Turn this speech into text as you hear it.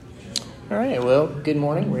All right, well, good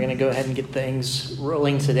morning. We're going to go ahead and get things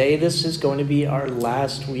rolling today. This is going to be our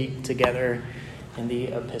last week together in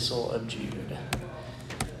the Epistle of Jude.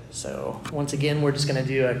 So once again, we're just going to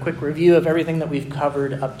do a quick review of everything that we've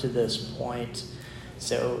covered up to this point.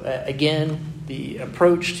 So again, the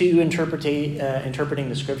approach to interpreting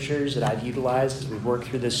the scriptures that I've utilized as we work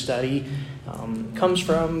through this study comes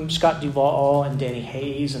from Scott Duvall and Danny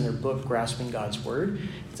Hayes in their book, Grasping God's Word.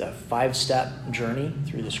 It's a 5-step journey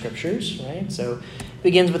through the scriptures, right? So it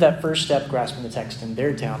begins with that first step, grasping the text in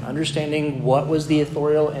their town, understanding what was the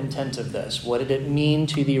authorial intent of this. What did it mean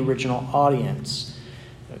to the original audience?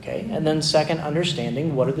 Okay, and then second,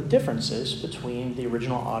 understanding what are the differences between the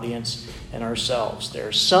original audience and ourselves. There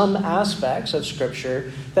are some aspects of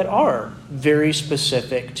Scripture that are very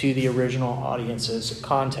specific to the original audience's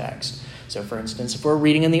context. So for instance, if we're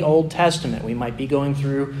reading in the Old Testament, we might be going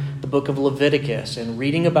through the book of Leviticus and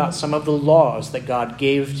reading about some of the laws that God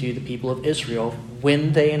gave to the people of Israel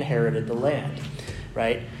when they inherited the land,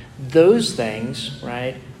 right? Those things,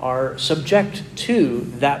 right, are subject to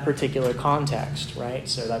that particular context, right?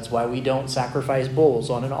 So that's why we don't sacrifice bulls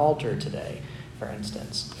on an altar today, for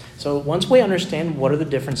instance. So once we understand what are the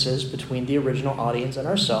differences between the original audience and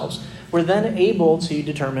ourselves, we're then able to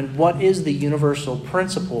determine what is the universal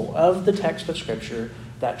principle of the text of Scripture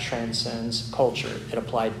that transcends culture. It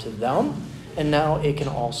applied to them, and now it can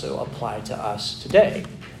also apply to us today.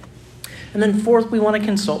 And then fourth, we want to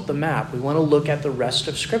consult the map. We want to look at the rest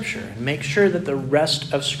of Scripture and make sure that the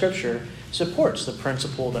rest of Scripture supports the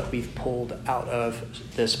principle that we've pulled out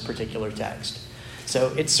of this particular text.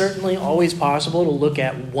 So it's certainly always possible to look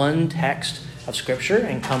at one text of Scripture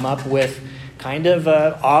and come up with kind of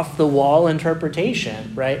a off-the-wall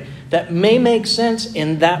interpretation, right? That may make sense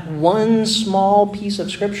in that one small piece of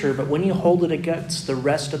Scripture, but when you hold it against the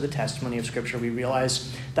rest of the testimony of Scripture, we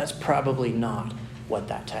realize that's probably not what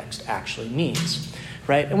that text actually means,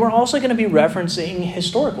 right? And we're also going to be referencing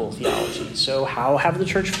historical theology. So how have the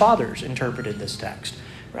church fathers interpreted this text,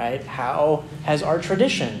 right? How has our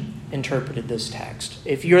tradition interpreted this text?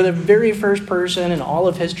 If you're the very first person in all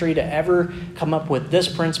of history to ever come up with this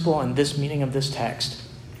principle and this meaning of this text,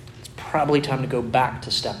 it's probably time to go back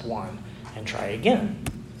to step 1 and try again.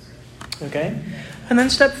 Okay? And then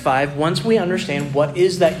step 5, once we understand what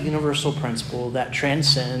is that universal principle that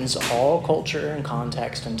transcends all culture and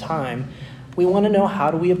context and time, we want to know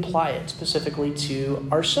how do we apply it specifically to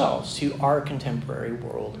ourselves, to our contemporary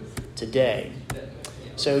world today.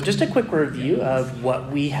 So just a quick review of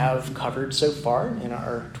what we have covered so far in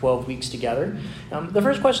our 12 weeks together. The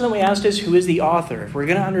first question that we asked is, who is the author? If we're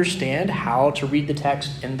going to understand how to read the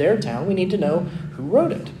text in their town, we need to know who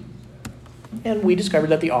wrote it. And we discovered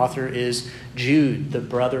that the author is Jude, the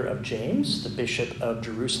brother of James, the bishop of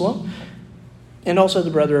Jerusalem, and also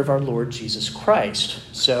the brother of our Lord Jesus Christ.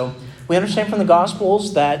 So we understand from the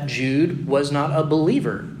Gospels that Jude was not a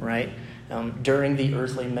believer, right, during the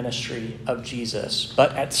earthly ministry of Jesus.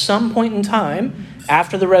 But at some point in time,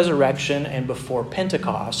 after the resurrection and before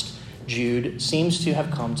Pentecost, Jude seems to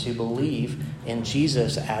have come to believe in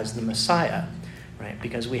Jesus as the Messiah, right?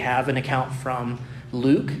 Because we have an account from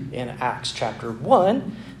Luke in Acts chapter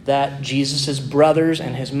 1 that Jesus' brothers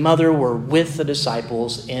and his mother were with the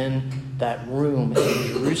disciples in that room in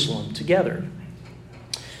Jerusalem together.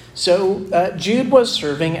 So Jude was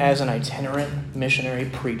serving as an itinerant missionary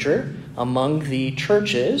preacher among the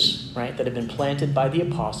churches, right, that had been planted by the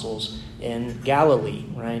apostles in Galilee,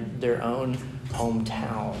 right, their own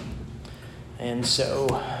hometown. And so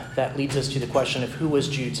that leads us to the question of who was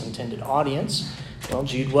Jude's intended audience. Well,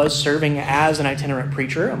 Jude was serving as an itinerant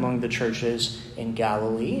preacher among the churches in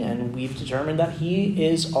Galilee, and we've determined that he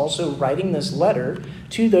is also writing this letter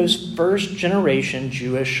to those first-generation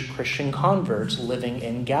Jewish Christian converts living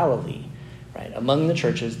in Galilee, right, among the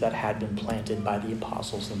churches that had been planted by the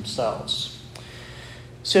apostles themselves.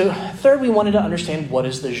 So third, we wanted to understand what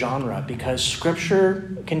is the genre, because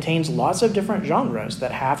Scripture contains lots of different genres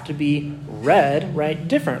that have to be read, right,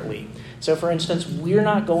 differently. So for instance, we're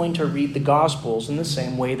not going to read the Gospels in the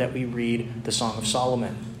same way that we read the Song of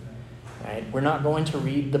Solomon, right? We're not going to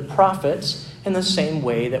read the prophets in the same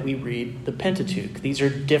way that we read the Pentateuch. These are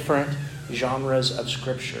different genres of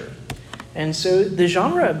Scripture. And so the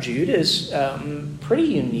genre of Jude is pretty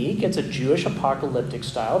unique. It's a Jewish apocalyptic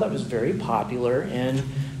style that was very popular in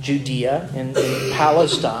Judea and in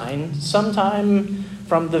Palestine sometime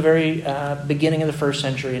from the very beginning of the first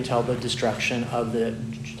century until the destruction of the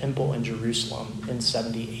temple in Jerusalem in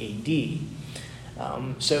 70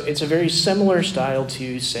 AD. So it's a very similar style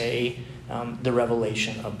to, say, the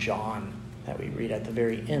Revelation of John that we read at the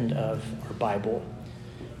very end of our Bible.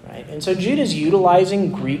 Right? And so Jude is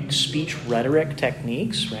utilizing Greek speech rhetoric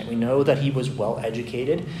techniques. Right? We know that he was well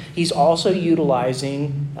educated. He's also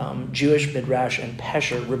utilizing Jewish midrash and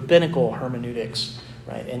pesher, rabbinical hermeneutics,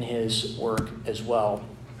 right, in his work as well.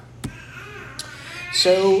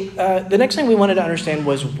 So the next thing we wanted to understand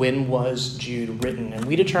was, when was Jude written? And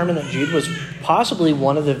we determined that Jude was possibly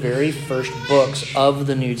one of the very first books of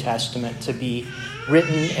the New Testament to be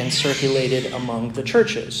written and circulated among the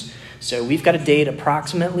churches. So we've got a date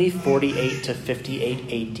approximately 48 to 58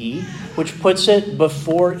 AD, which puts it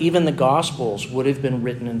before even the Gospels would have been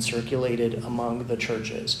written and circulated among the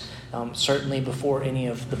churches. Certainly before any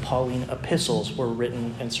of the Pauline epistles were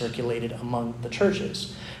written and circulated among the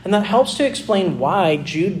churches. And that helps to explain why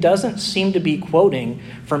Jude doesn't seem to be quoting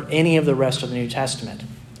from any of the rest of the New Testament.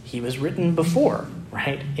 He was written before,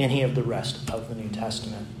 right, any of the rest of the New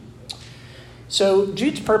Testament. So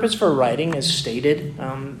Jude's purpose for writing is stated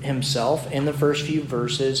himself in the first few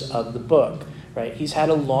verses of the book. Right? He's had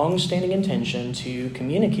a long-standing intention to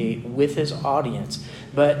communicate with his audience,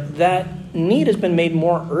 but that need has been made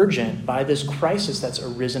more urgent by this crisis that's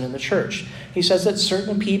arisen in the church. He says that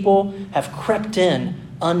certain people have crept in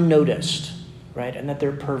unnoticed, right, and that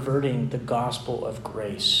they're perverting the gospel of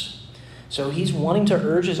grace. So he's wanting to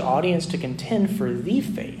urge his audience to contend for the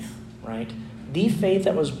faith, right? The faith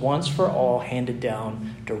that was once for all handed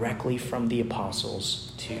down directly from the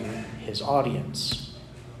apostles to his audience.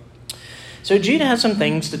 So Jude has some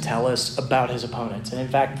things to tell us about his opponents. And in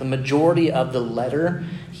fact, the majority of the letter,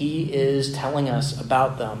 he is telling us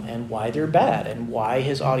about them and why they're bad and why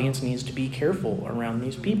his audience needs to be careful around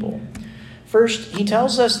these people. First, he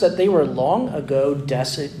tells us that they were long ago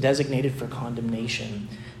designated for condemnation.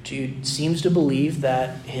 Jude seems to believe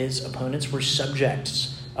that his opponents were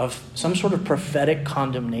subjects of some sort of prophetic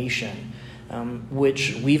condemnation,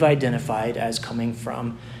 which we've identified as coming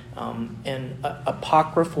from an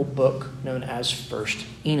apocryphal book known as 1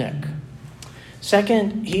 Enoch.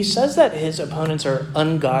 Second, he says that his opponents are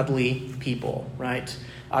ungodly people, right?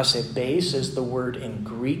 Asebes is the word in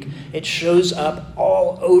Greek. It shows up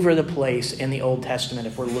all over the place in the Old Testament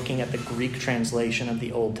if we're looking at the Greek translation of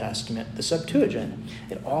the Old Testament, the Septuagint.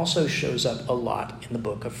 It also shows up a lot in the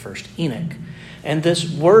book of 1 Enoch. And this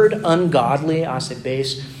word ungodly,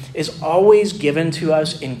 asebes, is always given to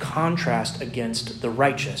us in contrast against the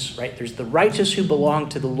righteous, right? There's the righteous who belong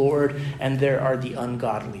to the Lord, and there are the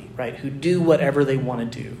ungodly, right, who do whatever they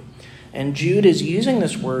want to do. And Jude is using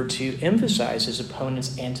this word to emphasize his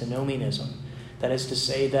opponent's antinomianism. That is to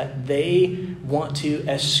say that they want to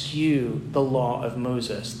eschew the law of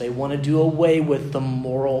Moses. They want to do away with the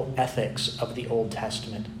moral ethics of the Old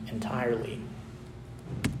Testament entirely.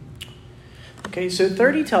 Okay, so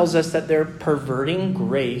 30 tells us that they're perverting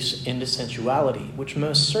grace into sensuality, which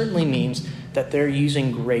most certainly means that they're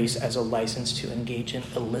using grace as a license to engage in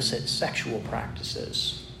illicit sexual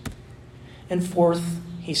practices. And fourth,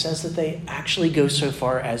 he says that they actually go so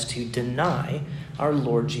far as to deny our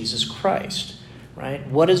Lord Jesus Christ, right?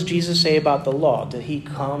 What does Jesus say about the law? Did he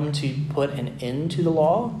come to put an end to the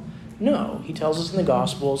law? No, he tells us in the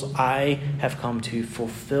Gospels, I have come to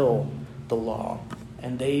fulfill the law.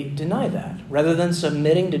 And they deny that. Rather than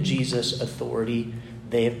submitting to Jesus' authority,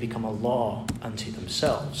 they have become a law unto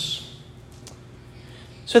themselves.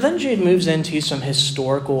 So then Jude moves into some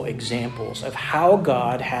historical examples of how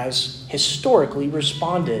God has historically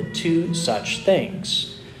responded to such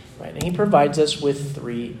things. Right? And he provides us with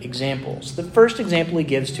 3 examples. The first example he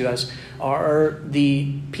gives to us are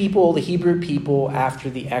the people, the Hebrew people after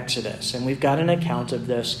the Exodus. And we've got an account of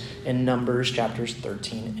this in Numbers chapters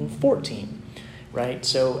 13 and 14. Right?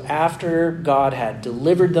 So after God had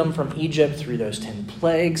delivered them from Egypt through those 10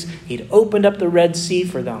 plagues, he'd opened up the Red Sea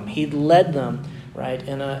for them. He'd led them, right,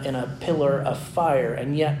 in a pillar of fire.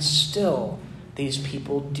 And yet still, these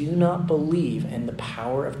people do not believe in the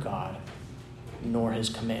power of God, nor his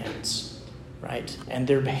commands, right? And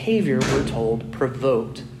their behavior, we're told,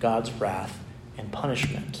 provoked God's wrath and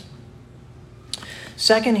punishment.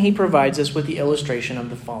 Second, he provides us with the illustration of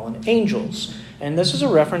the fallen angels. And this is a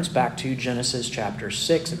reference back to Genesis chapter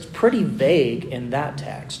 6. It's pretty vague in that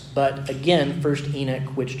text. But again, 1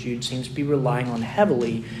 Enoch, which Jude seems to be relying on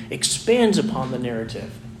heavily, expands upon the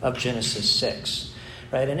narrative of Genesis 6.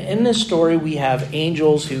 Right? And in this story, we have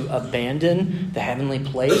angels who abandon the heavenly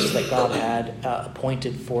place that God had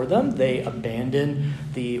appointed for them. They abandon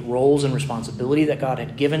the roles and responsibility that God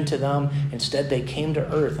had given to them. Instead, they came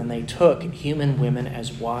to earth and they took human women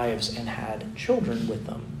as wives and had children with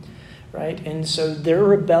them. Right? And so their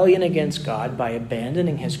rebellion against God by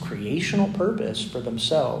abandoning his creational purpose for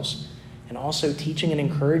themselves and also teaching and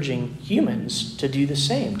encouraging humans to do the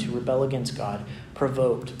same, to rebel against God,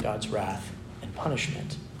 provoked God's wrath and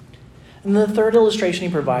punishment. And the third illustration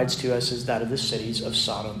he provides to us is that of the cities of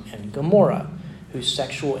Sodom and Gomorrah, whose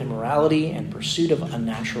sexual immorality and pursuit of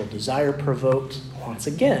unnatural desire provoked, once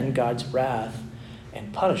again, God's wrath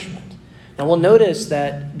and punishment. Now we'll notice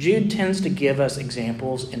that Jude tends to give us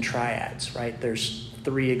examples in triads, right? There's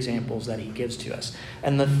 3 examples that he gives to us.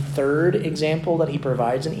 And the third example that he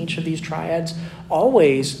provides in each of these triads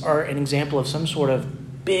always are an example of some sort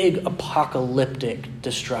of big apocalyptic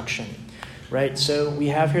destruction, right? So we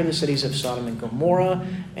have here the cities of Sodom and Gomorrah,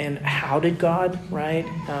 and how did God, right,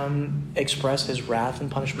 express his wrath and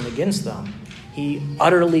punishment against them? He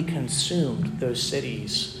utterly consumed those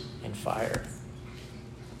cities in fire.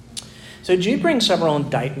 So Jude brings several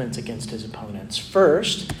indictments against his opponents.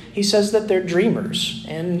 First, he says that they're dreamers,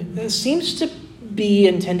 and this seems to be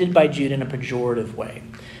intended by Jude in a pejorative way.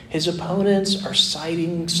 His opponents are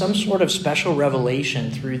citing some sort of special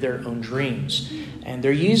revelation through their own dreams, and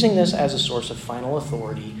they're using this as a source of final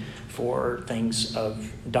authority for things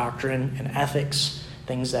of doctrine and ethics,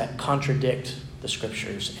 things that contradict the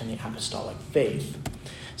scriptures and the apostolic faith.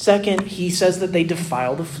 Second, he says that they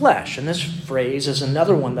defile the flesh, and this phrase is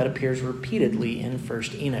another one that appears repeatedly in 1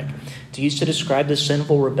 Enoch. It's used to describe the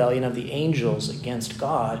sinful rebellion of the angels against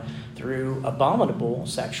God through abominable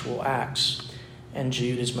sexual acts. And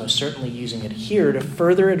Jude is most certainly using it here to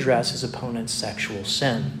further address his opponent's sexual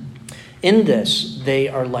sin. In this, they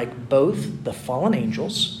are like both the fallen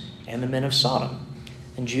angels and the men of Sodom.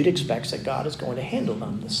 And Jude expects that God is going to handle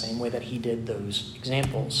them the same way that he did those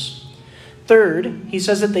examples. Third, he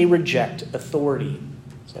says that they reject authority.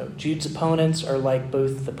 So Jude's opponents are like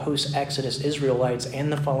both the post-Exodus Israelites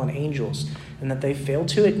and the fallen angels, in that they fail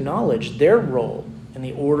to acknowledge their role in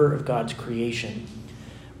the order of God's creation.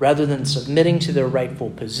 Rather than submitting to their rightful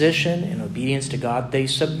position in obedience to God, they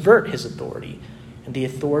subvert his authority and the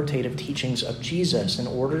authoritative teachings of Jesus in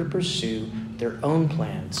order to pursue their own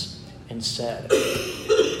plans instead.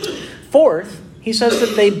 Fourth, he says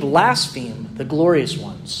that they blaspheme the glorious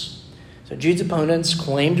ones. So Jude's opponents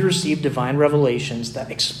claim to receive divine revelations that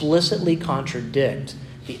explicitly contradict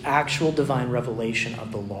the actual divine revelation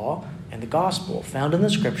of the law and the gospel found in the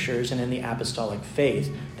scriptures and in the apostolic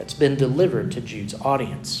faith that's been delivered to Jude's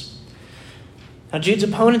audience. Now, Jude's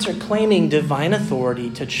opponents are claiming divine authority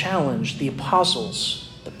to challenge the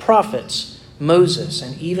apostles, the prophets, Moses,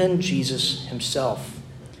 and even Jesus himself.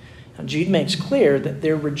 Now, Jude makes clear that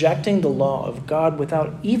they're rejecting the law of God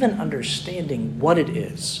without even understanding what it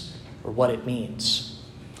is or what it means.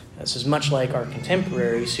 This is much like our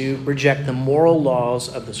contemporaries who reject the moral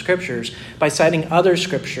laws of the scriptures by citing other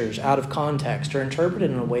scriptures out of context or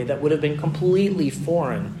interpreted in a way that would have been completely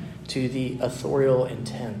foreign to the authorial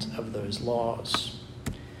intent of those laws.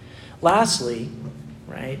 Lastly,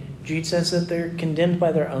 right, Jude says that they're condemned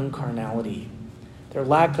by their own carnality, their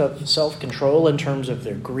lack of self-control in terms of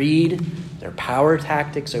their greed, their power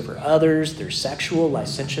tactics over others, their sexual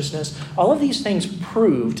licentiousness. All of these things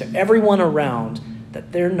prove to everyone around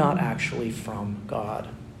that they're not actually from God.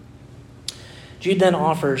 Jude then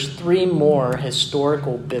offers 3 more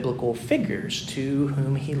historical biblical figures to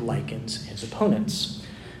whom he likens his opponents.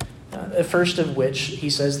 The first of which he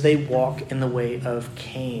says they walk in the way of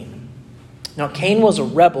Cain. Now, Cain was a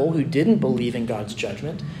rebel who didn't believe in God's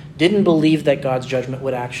judgment, didn't believe that God's judgment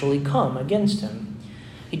would actually come against him.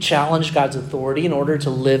 He challenged God's authority in order to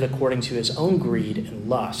live according to his own greed and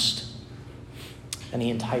lust. And he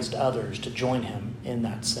enticed others to join him in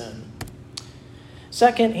that sin.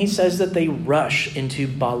 Second, he says that they rush into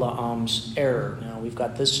Balaam's error. Now, we've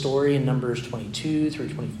got this story in Numbers 22 through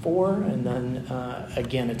 24, and then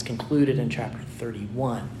again, it's concluded in chapter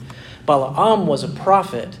 31. Balaam was a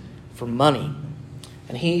prophet for money,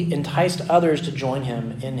 and he enticed others to join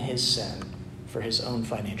him in his sin for his own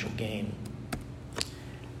financial gain.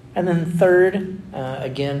 And then third,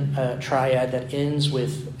 again, a triad that ends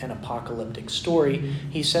with an apocalyptic story.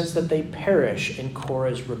 He says that they perish in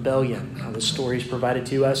Korah's rebellion. Now, the story is provided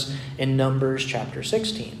to us in Numbers chapter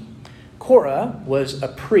 16. Korah was a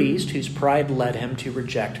priest whose pride led him to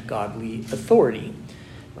reject godly authority.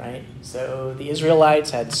 Right? So the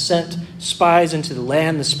Israelites had sent spies into the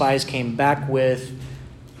land. The spies came back with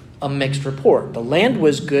a mixed report. The land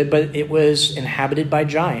was good, but it was inhabited by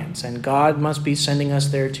giants, and God must be sending us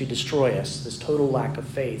there to destroy us, this total lack of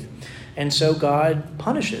faith. And so God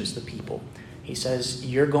punishes the people. He says,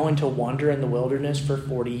 you're going to wander in the wilderness for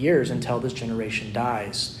 40 years until this generation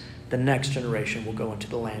dies. The next generation will go into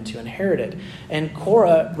the land to inherit it. And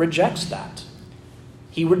Korah rejects that.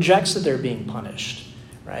 He rejects that they're being punished.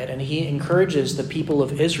 Right? And he encourages the people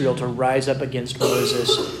of Israel to rise up against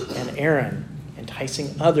Moses and Aaron,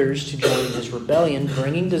 enticing others to join his rebellion,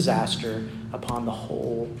 bringing disaster upon the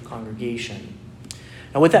whole congregation.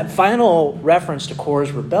 Now, with that final reference to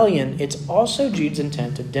Korah's rebellion, it's also Jude's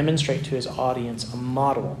intent to demonstrate to his audience a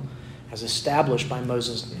model as established by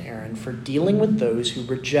Moses and Aaron for dealing with those who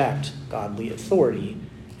reject godly authority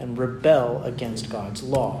and rebel against God's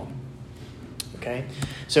law. Okay?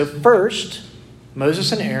 So first,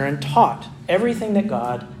 Moses and Aaron taught everything that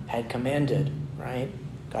God had commanded, right?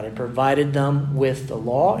 God had provided them with the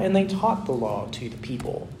law, and they taught the law to the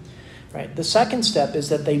people. Right? The second step is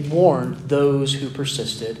that they warned those who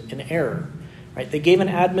persisted in error. Right? They gave an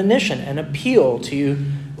admonition, an appeal to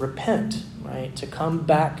repent, right? To come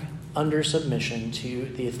back under submission to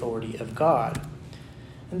the authority of God.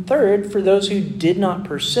 And third, for those who did not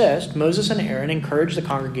persist, Moses and Aaron encouraged the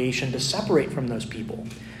congregation to separate from those people.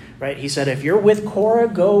 Right? He said, if you're with Korah,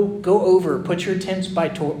 go over, put your tents by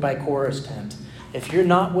Korah's tent. If you're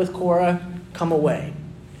not with Korah, come away.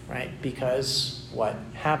 Right? Because what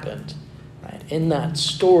happened? Right? In that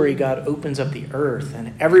story, God opens up the earth,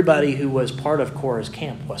 and everybody who was part of Korah's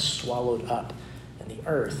camp was swallowed up in the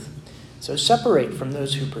earth. So separate from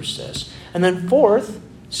those who persist. And then fourth,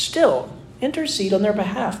 still intercede on their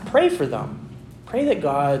behalf. Pray for them. Pray that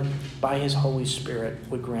God, by his Holy Spirit,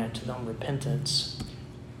 would grant to them repentance.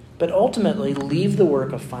 But ultimately, leave the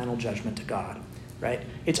work of final judgment to God. Right?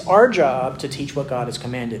 It's our job to teach what God has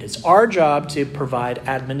commanded. It's our job to provide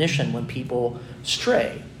admonition when people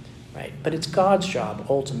stray. Right? But it's God's job,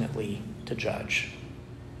 ultimately, to judge.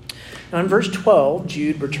 Now, in verse 12,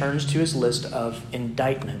 Jude returns to his list of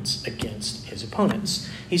indictments against his opponents.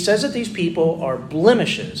 He says that these people are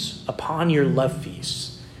blemishes upon your love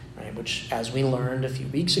feasts, right? Which, as we learned a few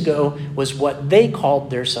weeks ago, was what they called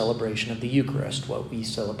their celebration of the Eucharist, what we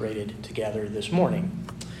celebrated together this morning.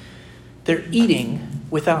 They're eating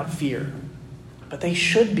without fear, but they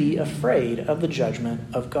should be afraid of the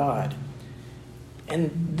judgment of God.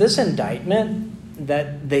 And this indictment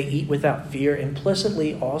that they eat without fear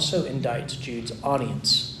implicitly also indicts Jude's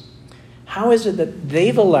audience. How is it that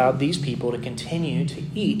they've allowed these people to continue to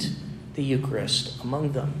eat the Eucharist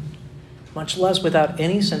among them, much less without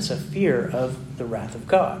any sense of fear of the wrath of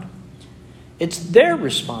God? It's their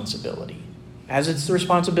responsibility, as it's the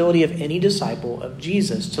responsibility of any disciple of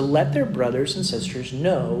Jesus, to let their brothers and sisters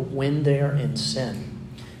know when they are in sin.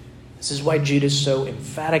 This is why Jude is so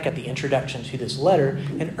emphatic at the introduction to this letter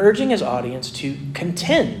and urging his audience to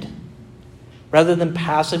contend rather than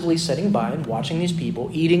passively sitting by and watching these people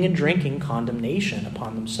eating and drinking condemnation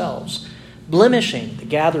upon themselves, blemishing the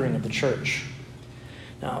gathering of the church.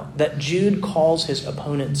 Now, that Jude calls his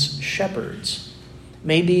opponents shepherds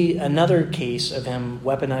may be another case of him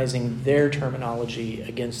weaponizing their terminology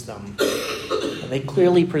against them. They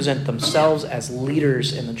clearly present themselves as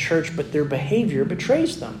leaders in the church, but their behavior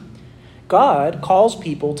betrays them. God calls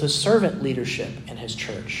people to servant leadership in his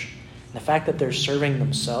church. And the fact that they're serving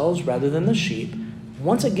themselves rather than the sheep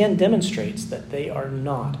once again demonstrates that they are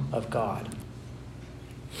not of God.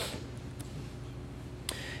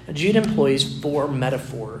 Now, Jude employs 4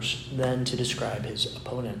 metaphors then to describe his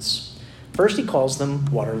opponents. First, he calls them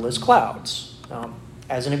waterless clouds.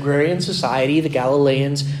 As an agrarian society, the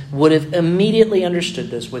Galileans would have immediately understood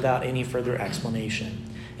this without any further explanation.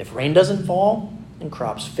 If rain doesn't fall, then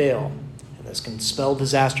crops fail. This can spell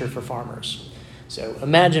disaster for farmers. So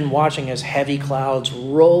imagine watching as heavy clouds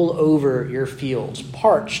roll over your fields,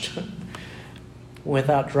 parched,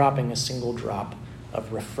 without dropping a single drop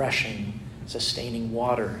of refreshing, sustaining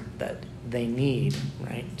water that they need,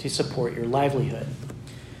 right, to support your livelihood.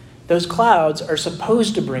 Those clouds are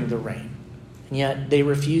supposed to bring the rain, and yet they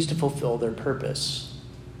refuse to fulfill their purpose.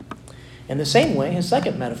 In the same way, his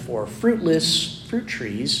second metaphor, fruitless fruit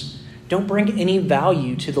trees don't bring any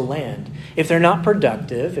value to the land. If they're not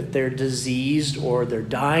productive, if they're diseased or they're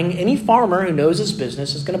dying, any farmer who knows his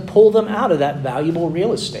business is going to pull them out of that valuable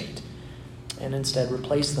real estate and instead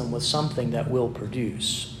replace them with something that will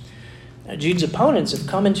produce. Now, Jude's opponents have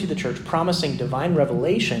come into the church promising divine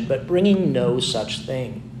revelation, but bringing no such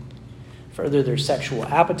thing. Further, their sexual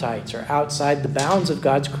appetites are outside the bounds of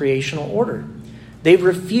God's creational order. They've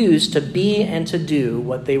refused to be and to do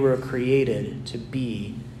what they were created to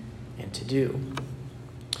be and to do.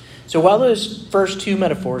 So while those first 2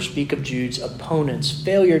 metaphors speak of Jude's opponents'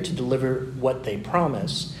 failure to deliver what they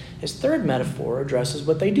promise, his third metaphor addresses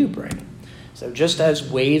what they do bring. So just as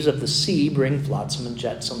waves of the sea bring flotsam and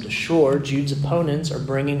jetsam to shore, Jude's opponents are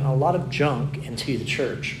bringing a lot of junk into the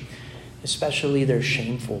church, especially their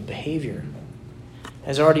shameful behavior.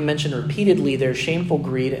 As already mentioned repeatedly, their shameful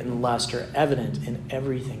greed and lust are evident in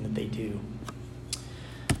everything that they do.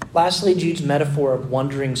 Lastly, Jude's metaphor of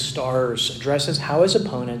wandering stars addresses how his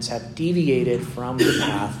opponents have deviated from the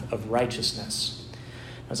path of righteousness.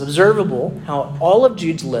 It's observable how all of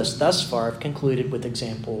Jude's list thus far have concluded with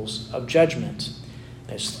examples of judgment.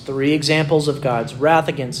 There's 3 examples of God's wrath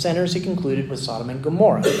against sinners. He concluded with Sodom and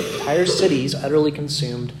Gomorrah, entire cities utterly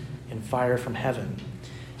consumed in fire from heaven.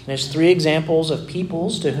 And there's 3 examples of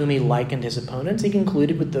peoples to whom he likened his opponents. He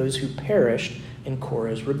concluded with those who perished in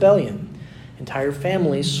Korah's rebellion, entire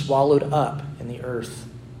families swallowed up in the earth.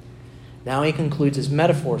 Now he concludes his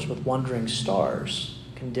metaphors with wandering stars,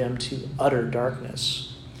 condemned to utter darkness.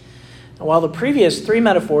 Now, while the previous 3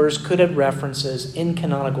 metaphors could have references in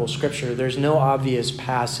canonical scripture, there's no obvious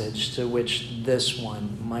passage to which this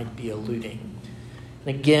one might be alluding.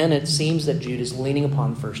 And again, it seems that Jude is leaning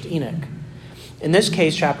upon 1 Enoch. In this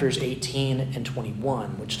case, chapters 18 and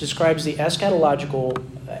 21, which describes the eschatological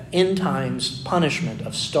end times punishment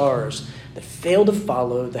of stars that fail to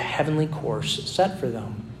follow the heavenly course set for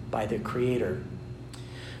them by their Creator.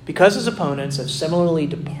 Because his opponents have similarly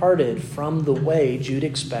departed from the way, Jude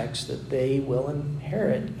expects that they will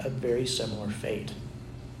inherit a very similar fate.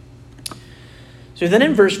 So then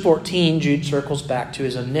in verse 14, Jude circles back to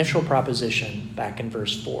his initial proposition back in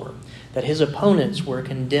verse 4, that his opponents were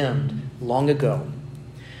condemned long ago.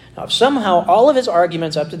 Now, if somehow all of his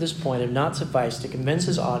arguments up to this point have not sufficed to convince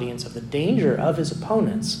his audience of the danger of his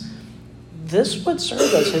opponents, this would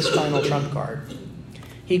serve as his final trump card.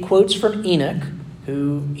 He quotes from Enoch,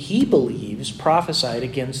 who he believes prophesied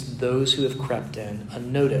against those who have crept in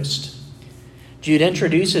unnoticed. Jude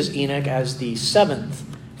introduces Enoch as the 7th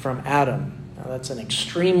from Adam. Now, that's an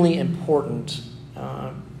extremely important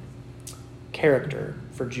character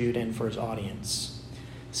for Jude and for his audience.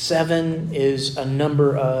 7 is a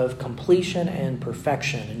number of completion and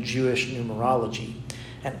perfection in Jewish numerology.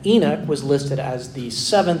 And Enoch was listed as the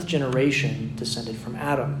 7th generation descended from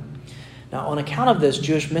Adam. Now, on account of this,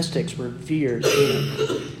 Jewish mystics revered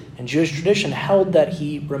Enoch, and Jewish tradition held that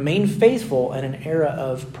he remained faithful in an era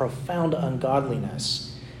of profound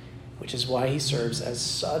ungodliness, which is why he serves as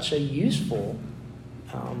such a useful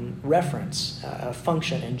reference, a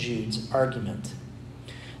function in Jude's argument.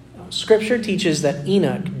 Scripture teaches that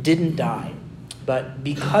Enoch didn't die, but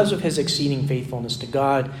because of his exceeding faithfulness to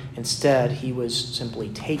God, instead he was simply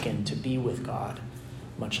taken to be with God,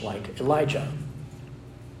 much like Elijah.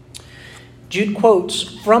 Jude quotes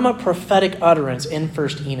from a prophetic utterance in 1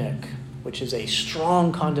 Enoch, which is a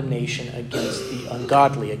strong condemnation against the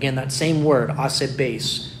ungodly. Again, that same word,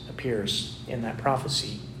 asebes, appears in that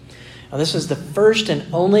prophecy. Now, this is the first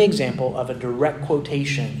and only example of a direct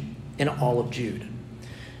quotation in all of Jude.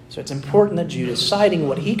 So it's important that Jude is citing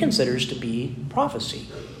what he considers to be prophecy.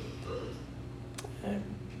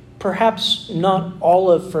 Perhaps not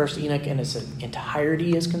all of 1 Enoch in its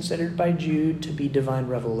entirety is considered by Jude to be divine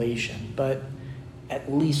revelation, but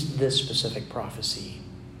at least this specific prophecy.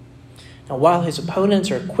 Now, while his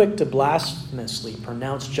opponents are quick to blasphemously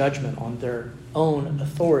pronounce judgment on their own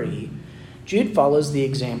authority, Jude follows the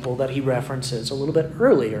example that he references a little bit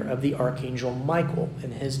earlier of the archangel Michael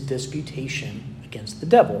in his disputation against the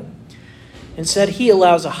devil. Instead, he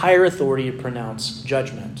allows a higher authority to pronounce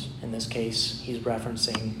judgment. In this case, he's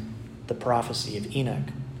referencing the prophecy of Enoch.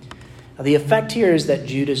 Now, the effect here is that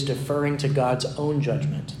Jude is deferring to God's own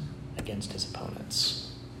judgment against his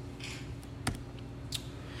opponents.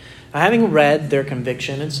 Now, having read their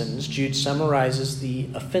conviction and sentence, Jude summarizes the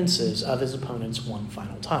offenses of his opponents one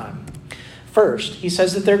final time. First, he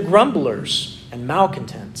says that they're grumblers and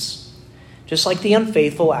malcontents. Just like the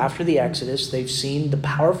unfaithful after the Exodus, they've seen the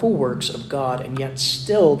powerful works of God, and yet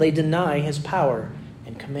still they deny his power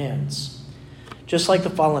and commands. Just like the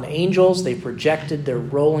fallen angels, they projected their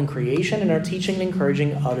role in creation and are teaching and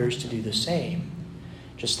encouraging others to do the same.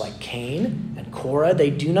 Just like Cain and Korah, they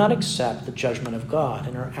do not accept the judgment of God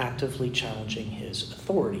and are actively challenging his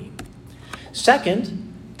authority.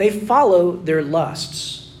 Second, they follow their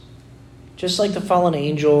lusts. Just like the fallen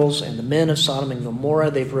angels and the men of Sodom and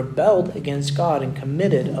Gomorrah, they've rebelled against God and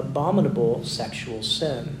committed abominable sexual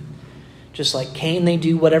sin. Just like Cain, they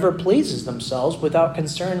do whatever pleases themselves without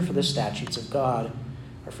concern for the statutes of God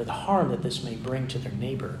or for the harm that this may bring to their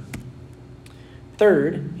neighbor.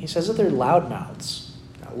 Third, he says that they're loudmouths.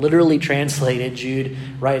 Now, literally translated, Jude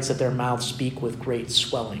writes that their mouths speak with great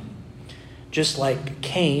swelling. Just like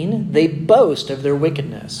Cain, they boast of their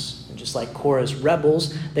wickedness. And just like Korah's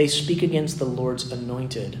rebels, they speak against the Lord's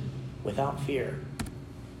anointed without fear.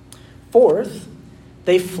 Fourth,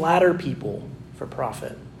 they flatter people for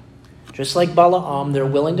profit. Just like Balaam, they're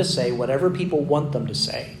willing to say whatever people want them to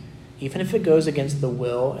say, even if it goes against the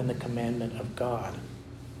will and the commandment of God.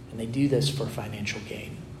 And they do this for financial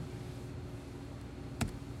gain.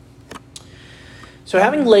 So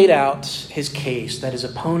having laid out his case that his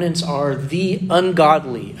opponents are the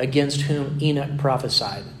ungodly against whom Enoch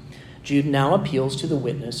prophesied, Jude now appeals to the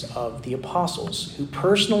witness of the apostles who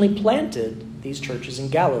personally planted these churches in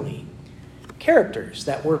Galilee, characters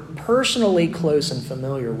that were personally close and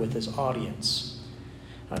familiar with his audience.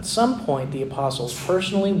 Now, at some point, the apostles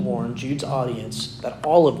personally warned Jude's audience that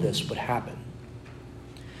all of this would happen.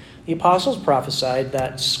 The apostles prophesied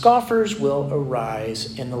that scoffers will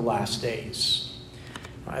arise in the last days.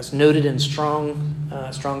 As noted in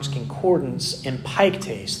Strong's Concordance,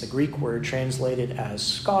 empiktes, the Greek word translated as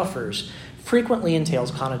scoffers, frequently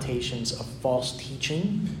entails connotations of false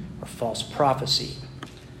teaching or false prophecy.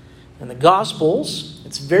 In the Gospels,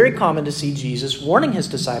 it's very common to see Jesus warning his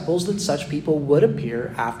disciples that such people would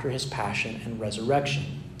appear after his passion and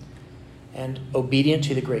resurrection. And obedient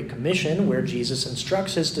to the Great Commission, where Jesus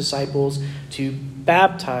instructs his disciples to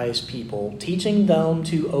baptize people, teaching them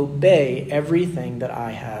to obey everything that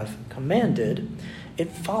I have commanded,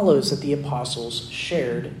 it follows that the apostles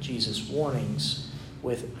shared Jesus' warnings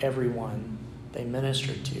with everyone they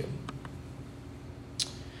ministered to.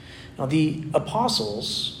 Now, the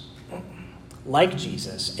apostles, like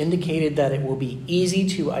Jesus, indicated that it will be easy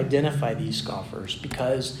to identify these scoffers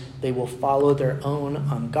because they will follow their own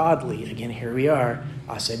ungodly, again, here we are,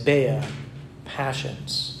 asebeia,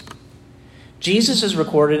 passions. Jesus is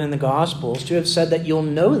recorded in the Gospels to have said that you'll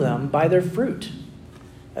know them by their fruit,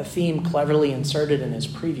 a theme cleverly inserted in his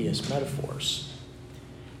previous metaphors.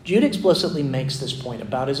 Jude explicitly makes this point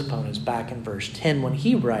about his opponents back in verse 10 when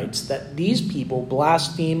he writes that these people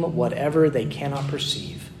blaspheme whatever they cannot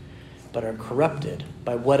perceive, but are corrupted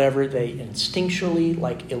by whatever they instinctually,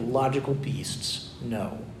 like illogical beasts,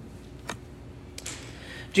 know.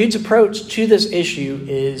 Jude's approach to this issue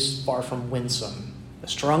is far from winsome. The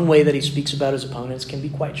strong way that he speaks about his opponents can be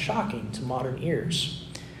quite shocking to modern ears.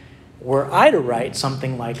 Were I to write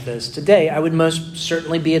something like this today, I would most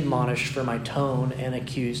certainly be admonished for my tone and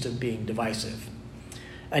accused of being divisive.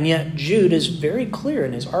 And yet Jude is very clear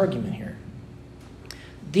in his argument here.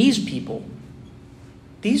 These people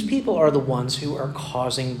are the ones who are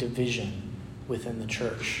causing division within the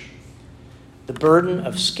church. The burden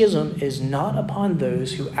of schism is not upon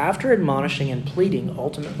those who, after admonishing and pleading,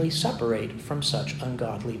 ultimately separate from such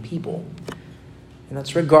ungodly people. And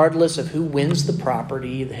that's regardless of who wins the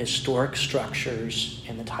property, the historic structures,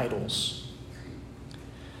 and the titles.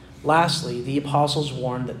 Lastly, the apostles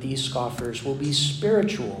warned that these scoffers will be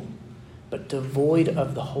spiritual, but devoid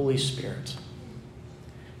of the Holy Spirit.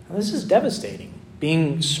 Now, this is devastating.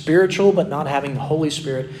 Being spiritual but not having the Holy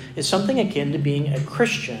Spirit is something akin to being a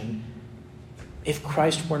Christian if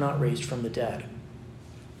Christ were not raised from the dead.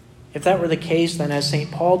 If that were the case, then as St.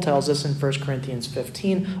 Paul tells us in 1 Corinthians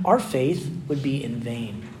 15, our faith would be in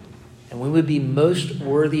vain, and we would be most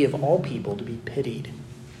worthy of all people to be pitied.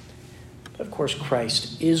 But of course,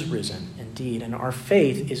 Christ is risen indeed, and our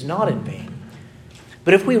faith is not in vain.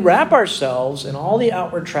 But if we wrap ourselves in all the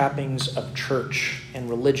outward trappings of church and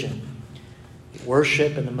religion,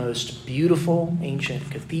 worship in the most beautiful ancient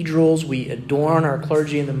cathedrals, we adorn our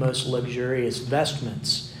clergy in the most luxurious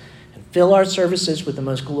vestments, and fill our services with the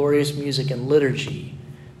most glorious music and liturgy,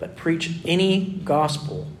 but preach any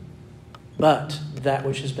gospel but that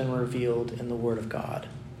which has been revealed in the Word of God,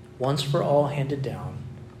 once for all handed down,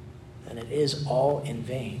 then it is all in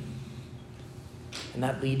vain. And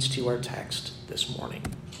that leads to our text this morning.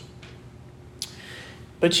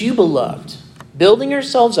 But you, beloved, building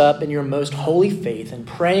yourselves up in your most holy faith and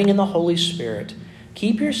praying in the Holy Spirit,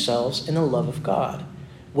 keep yourselves in the love of God,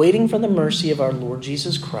 waiting for the mercy of our Lord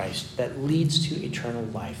Jesus Christ that leads to eternal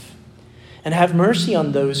life. And have mercy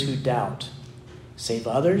on those who doubt. Save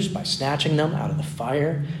others by snatching them out of the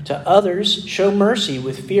fire. To others, show mercy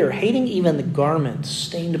with fear, hating even the garment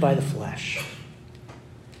stained by the flesh.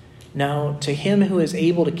 Now, to him who is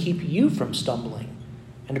able to keep you from stumbling,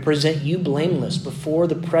 and to present you blameless before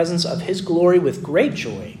the presence of his glory with great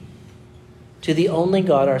joy, to the only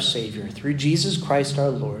God our Savior, through Jesus Christ our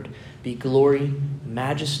Lord, be glory,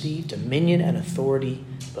 majesty, dominion, and authority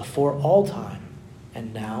before all time,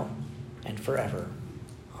 and now, and forever.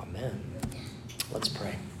 Amen. Let's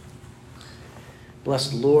pray.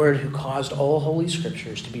 Blessed Lord, who caused all holy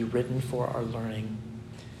scriptures to be written for our learning,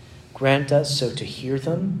 grant us so to hear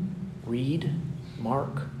them, read,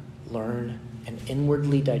 mark, learn, and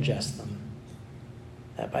inwardly digest them,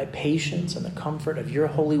 that by patience and the comfort of your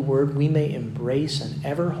holy word we may embrace and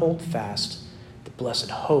ever hold fast the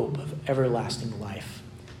blessed hope of everlasting life,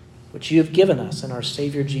 which you have given us in our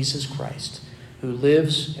Savior Jesus Christ, who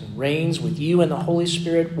lives and reigns with you and the Holy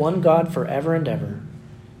Spirit, one God forever and ever.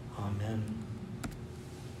 Amen.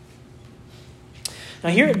 Now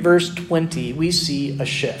here at verse 20, we see a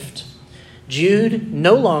shift. Jude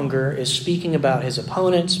no longer is speaking about his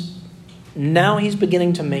opponents. Now he's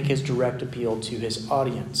beginning to make his direct appeal to his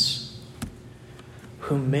audience.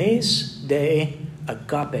 Humes de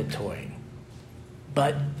agapetoi,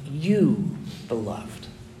 but you, beloved.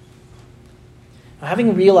 Now,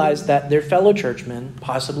 having realized that their fellow churchmen,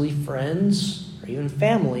 possibly friends or even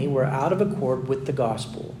family, were out of accord with the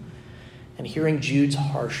gospel, and hearing Jude's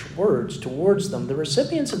harsh words towards them, the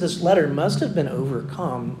recipients of this letter must have been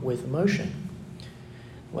overcome with emotion.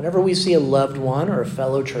 Whenever we see a loved one or a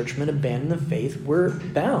fellow churchman abandon the faith, we're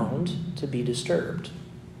bound to be disturbed.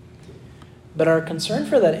 But our concern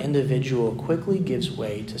for that individual quickly gives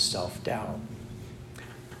way to self-doubt.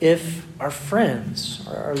 If our friends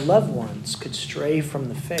or our loved ones could stray from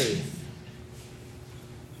the faith,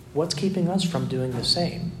 what's keeping us from doing the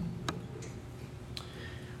same?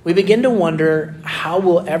 We begin to wonder how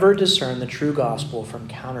we'll ever discern the true gospel from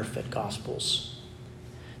counterfeit gospels.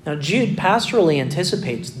 Now, Jude pastorally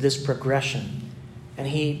anticipates this progression, and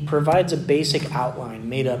he provides a basic outline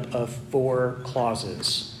made up of 4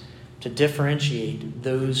 clauses to differentiate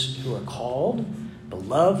those who are called,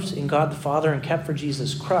 beloved in God the Father, and kept for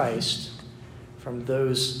Jesus Christ from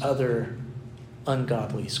those other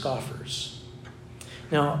ungodly scoffers.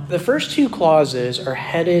 Now, the first 2 clauses are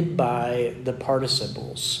headed by the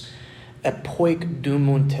participles,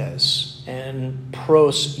 epoikdoumontes and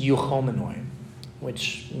pros euchomenoi,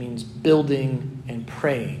 which means building and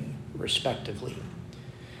praying, respectively.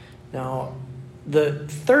 Now, the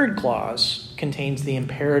third clause contains the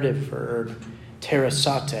imperative verb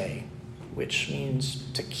terasate, which means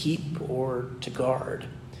to keep or to guard.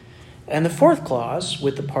 And the fourth clause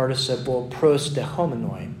with the participle pros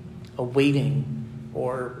dehomenoi, awaiting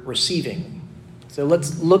or receiving. So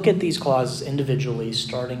let's look at these clauses individually,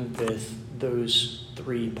 starting with those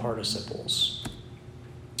 3 participles.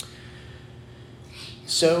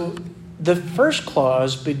 So the first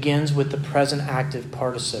clause begins with the present active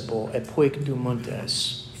participle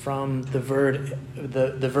epoikdoumontes from the verb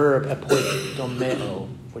epoikdomeo,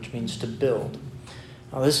 which means to build.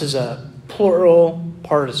 Now this is a plural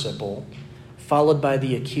participle followed by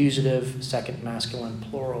the accusative second masculine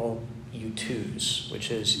plural eutus,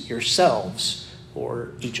 which is yourselves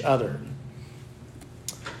or each other.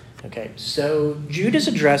 Okay, so Jude is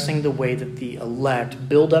addressing the way that the elect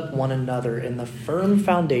build up one another in the firm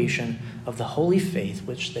foundation of the holy faith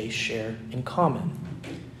which they share in common.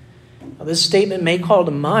 Now, this statement may call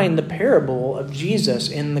to mind the parable of Jesus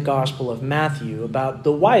in the Gospel of Matthew about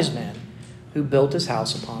the wise man who built his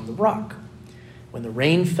house upon the rock. When the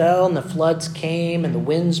rain fell and the floods came and the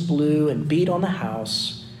winds blew and beat on the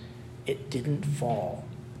house, it didn't fall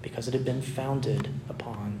because it had been founded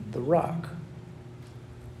upon the rock.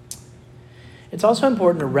 It's also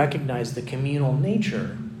important to recognize the communal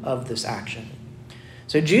nature of this action.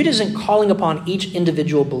 So Jude isn't calling upon each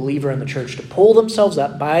individual believer in the church to pull themselves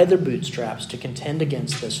up by their bootstraps to contend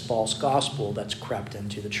against this false gospel that's crept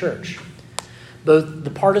into the church. Both the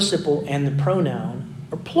participle and the pronoun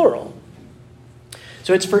are plural.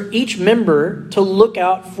 So it's for each member to look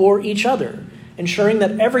out for each other, ensuring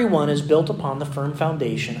that everyone is built upon the firm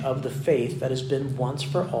foundation of the faith that has been once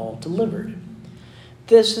for all delivered.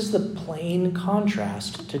 This is the plain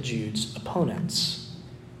contrast to Jude's opponents,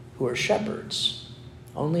 who are shepherds,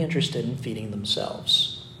 only interested in feeding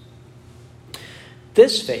themselves.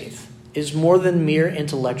 This faith is more than mere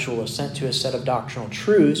intellectual assent to a set of doctrinal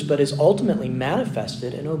truths, but is ultimately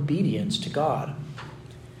manifested in obedience to God.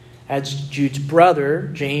 As Jude's brother,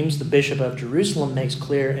 James, the bishop of Jerusalem, makes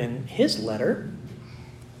clear in his letter,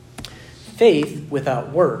 faith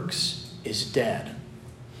without works is dead.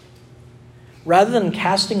 Rather than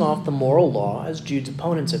casting off the moral law, as Jude's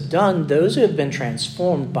opponents have done, those who have been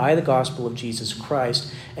transformed by the gospel of Jesus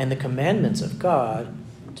Christ and the commandments of God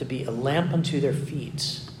to be a lamp unto their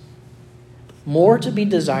feet, more to be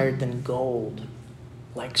desired than gold,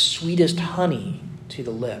 like sweetest honey to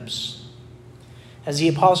the lips. As the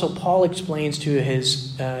Apostle Paul explains to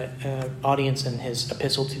his audience in his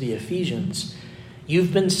epistle to the Ephesians,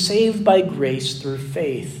 you've been saved by grace through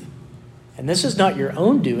faith. And this is not your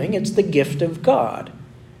own doing, it's the gift of God,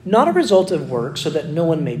 not a result of work so that no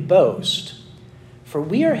one may boast. For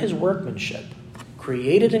we are his workmanship,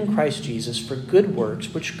 created in Christ Jesus for good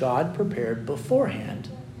works which God prepared beforehand,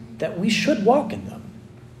 that we should walk in them.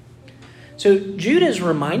 So Jude is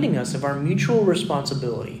reminding us of our mutual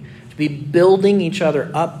responsibility to be building each other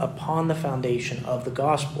up upon the foundation of the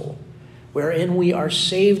gospel, wherein we are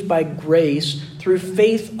saved by grace through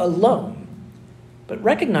faith alone, but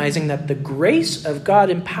recognizing that the grace of God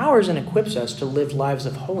empowers and equips us to live lives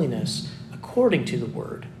of holiness according to the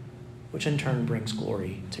word. which in turn brings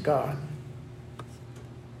glory to God.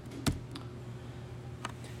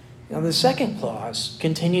 Now, the second clause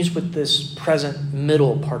continues with this present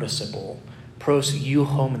middle participle, pros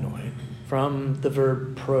euhomenoi, from the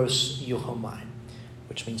verb pros euhomai,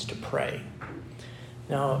 which means to pray.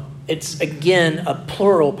 Now, it's again a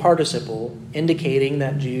plural participle, indicating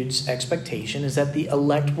that Jude's expectation is that the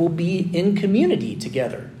elect will be in community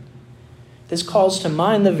together. This calls to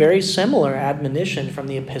mind the very similar admonition from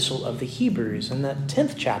the Epistle of the Hebrews in the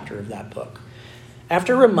 10th chapter of that book.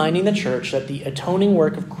 After reminding the church that the atoning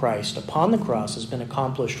work of Christ upon the cross has been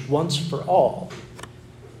accomplished once for all,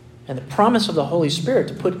 and the promise of the Holy Spirit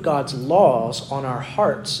to put God's laws on our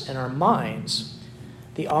hearts and our minds,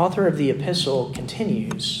 the author of the epistle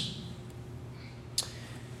continues,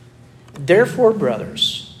 "Therefore,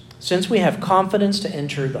 brothers, since we have confidence to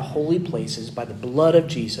enter the holy places by the blood of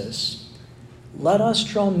Jesus, let us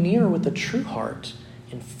draw near with a true heart,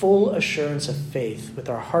 in full assurance of faith, with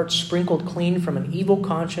our hearts sprinkled clean from an evil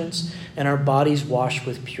conscience and our bodies washed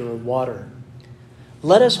with pure water.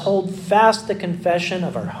 Let us hold fast the confession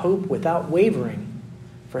of our hope without wavering,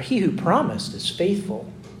 for he who promised is faithful.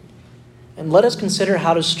 And let us consider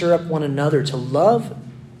how to stir up one another to love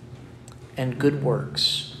and good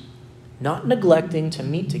works, not neglecting to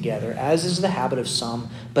meet together, as is the habit of some,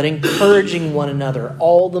 but encouraging one another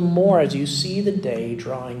all the more as you see the day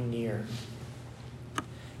drawing near."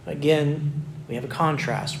 Again, we have a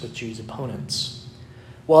contrast with Jude's opponents.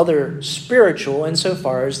 While they're spiritual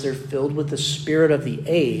insofar as they're filled with the spirit of the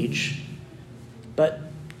age, but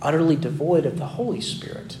utterly devoid of the Holy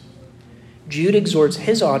Spirit, Jude exhorts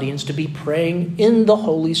his audience to be praying in the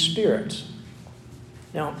Holy Spirit.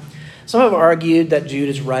 Now, some have argued that Jude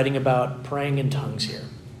is writing about praying in tongues here,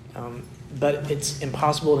 but it's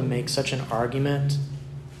impossible to make such an argument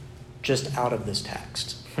just out of this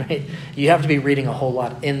text. Right? You have to be reading a whole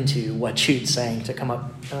lot into what Jude's saying to come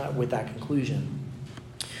up with that conclusion.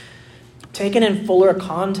 Taken in fuller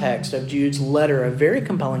context of Jude's letter, a very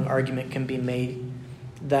compelling argument can be made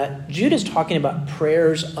that Jude is talking about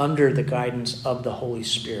prayers under the guidance of the Holy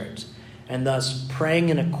Spirit, and thus praying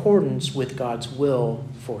in accordance with God's will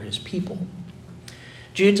for his people.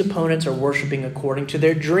 Jude's opponents are worshiping according to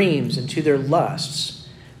their dreams and to their lusts,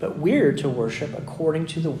 but we're to worship according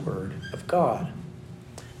to the word of God.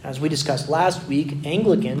 As we discussed last week,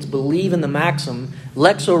 Anglicans believe in the maxim,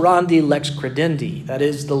 lex orandi, lex credendi. That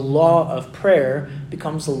is, the law of prayer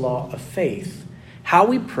becomes the law of faith. How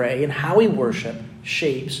we pray and how we worship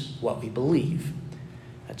shapes what we believe.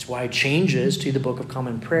 That's why changes to the Book of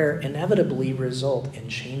Common Prayer inevitably result in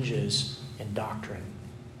changes in doctrine.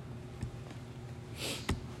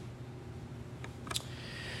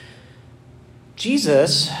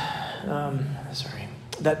 Jesus,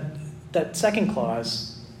 that second clause,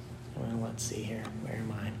 well, let's see here. Where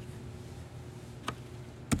am I?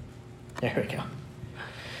 There we go.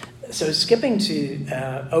 So skipping to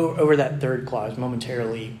over that third clause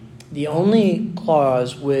momentarily, the only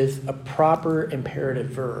clause with a proper imperative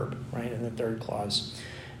verb, right, in the third clause,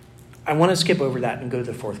 I want to skip over that and go to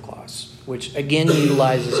the fourth clause, which again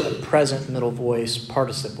utilizes a present middle voice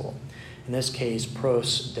participle, in this case,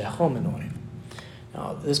 pros dehomenoi.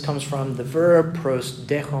 Now, this comes from the verb pros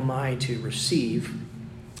dehomai, to receive.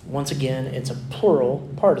 Once again, it's a plural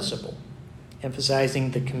participle,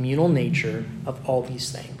 emphasizing the communal nature of all these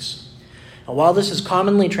things. Now, while this is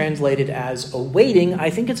commonly translated as awaiting, I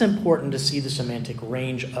think it's important to see the semantic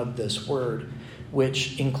range of this word,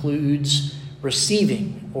 which includes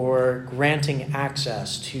receiving or granting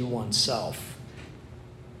access to oneself.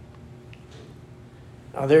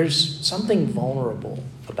 Now, there's something vulnerable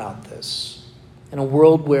about this. In a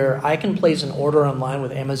world where I can place an order online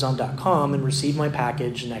with Amazon.com and receive my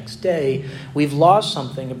package next day, we've lost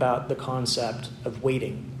something about the concept of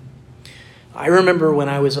waiting. I remember when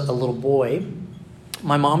I was a little boy,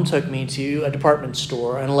 my mom took me to a department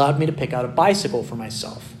store and allowed me to pick out a bicycle for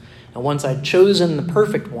myself. And once I'd chosen the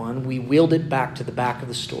perfect one, we wheeled it back to the back of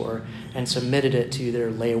the store and submitted it to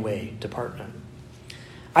their layaway department.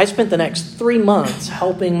 I spent the next 3 months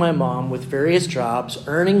helping my mom with various jobs,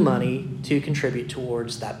 earning money to contribute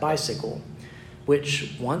towards that bicycle,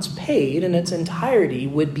 which, once paid in its entirety,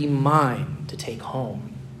 would be mine to take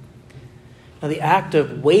home. Now, the act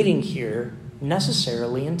of waiting here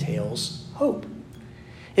necessarily entails hope.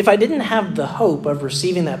 If I didn't have the hope of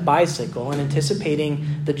receiving that bicycle and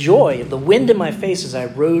anticipating the joy of the wind in my face as I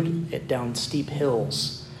rode it down steep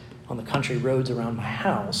hills on the country roads around my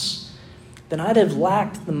house, then I'd have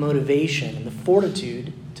lacked the motivation and the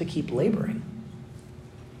fortitude to keep laboring.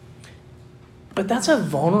 But that's a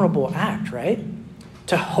vulnerable act, right?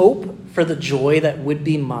 To hope for the joy that would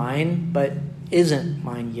be mine, but isn't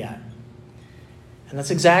mine yet. And that's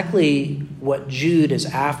exactly what Jude is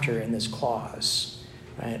after in this clause,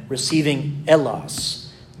 right? Receiving elos,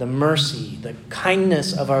 the mercy, the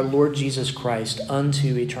kindness of our Lord Jesus Christ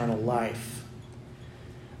unto eternal life.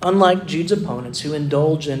 Unlike Jude's opponents who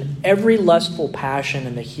indulge in every lustful passion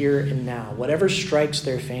in the here and now, whatever strikes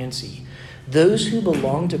their fancy, those who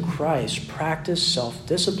belong to Christ practice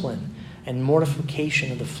self-discipline and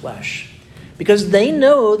mortification of the flesh, because they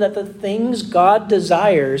know that the things God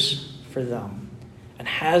desires for them and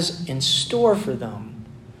has in store for them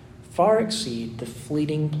far exceed the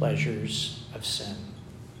fleeting pleasures of sin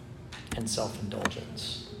and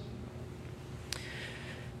self-indulgence.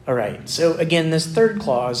 All right, so again, this third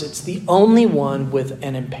clause, it's the only one with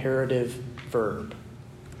an imperative verb.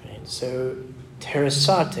 Right? So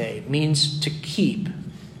terasate means to keep,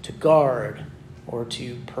 to guard, or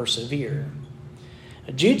to persevere.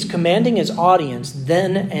 Jude's commanding his audience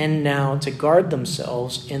then and now to guard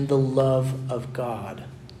themselves in the love of God.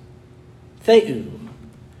 Theou,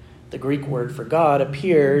 the Greek word for God,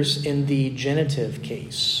 appears in the genitive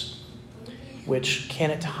case, which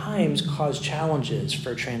can at times cause challenges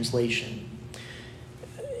for translation.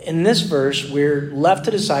 In this verse, we're left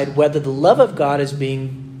to decide whether the love of God is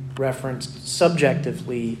being referenced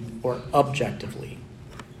subjectively or objectively.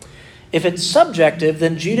 If it's subjective,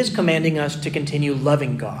 then Jude is commanding us to continue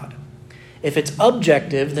loving God. If it's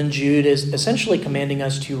objective, then Jude is essentially commanding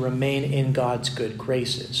us to remain in God's good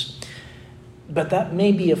graces. But that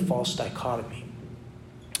may be a false dichotomy.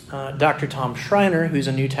 Dr. Tom Schreiner, who's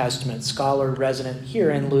a New Testament scholar resident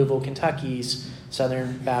here in Louisville, Kentucky's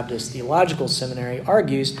Southern Baptist Theological Seminary,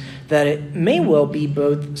 argues that it may well be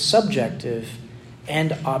both subjective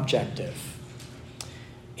and objective.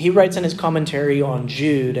 He writes in his commentary on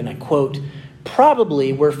Jude, and I quote,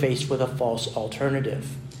 "Probably we're faced with a false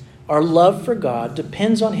alternative. Our love for God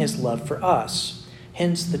depends on his love for us.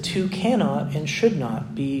 Hence, the two cannot and should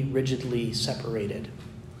not be rigidly separated."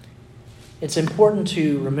 It's important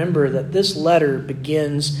to remember that this letter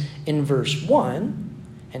begins in verse 1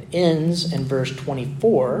 and ends in verse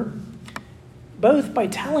 24, both by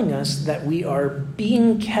telling us that we are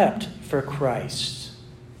being kept for Christ,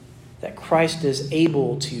 that Christ is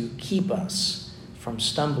able to keep us from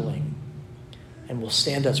stumbling and will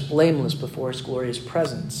stand us blameless before his glorious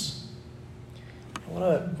presence. What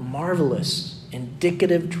a marvelous,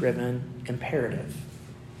 indicative-driven imperative.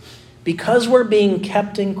 Because we're being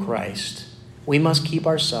kept in Christ, we must keep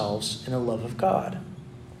ourselves in the love of God.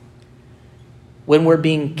 When we're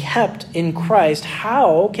being kept in Christ,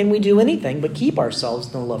 how can we do anything but keep ourselves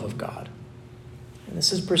in the love of God? And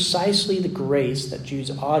this is precisely the grace that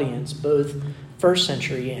Jude's audience, both first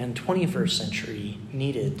century and 21st century,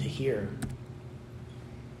 needed to hear.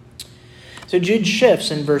 So Jude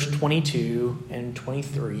shifts in verse 22 and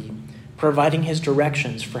 23, providing his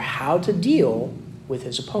directions for how to deal with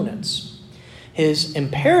his opponents. His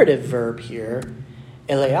imperative verb here,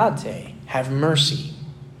 eleate, have mercy.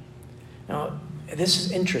 Now, this is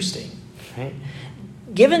interesting, right?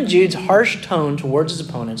 Given Jude's harsh tone towards his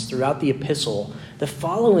opponents throughout the epistle, the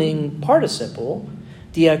following participle,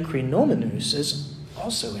 diakrinomenos, is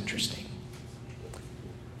also interesting.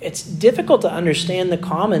 It's difficult to understand the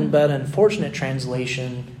common but unfortunate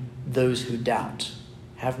translation, those who doubt.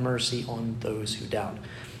 Have mercy on those who doubt.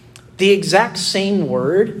 The exact same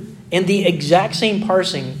word and the exact same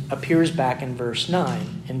parsing appears back in verse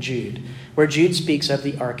 9 in Jude, where Jude speaks of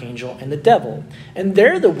the archangel and the devil. And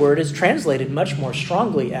there the word is translated much more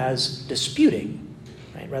strongly as disputing,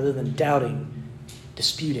 right? Rather than doubting,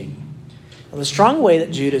 disputing. Now, the strong way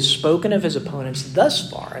that Jude has spoken of his opponents thus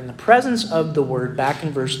far, in the presence of the word back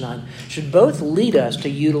in verse 9, should both lead us to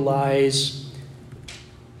utilize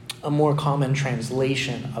a more common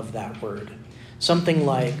translation of that word. Something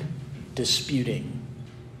like disputing,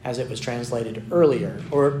 as it was translated earlier,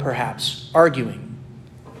 or perhaps arguing.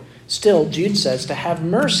 Still, Jude says to have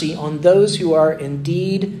mercy on those who are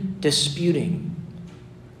indeed disputing.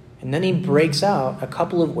 And then he breaks out a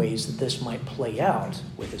couple of ways that this might play out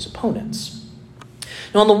with his opponents.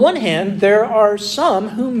 Now, on the one hand, there are some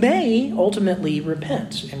who may ultimately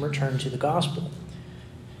repent and return to the gospel.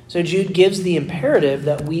 So Jude gives the imperative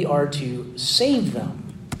that we are to save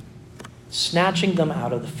them, snatching them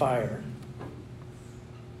out of the fire.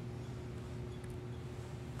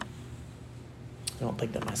 I don't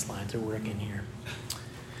think that my slides are working here.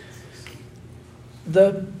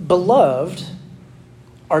 The beloved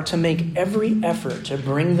are to make every effort to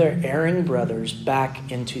bring their erring brothers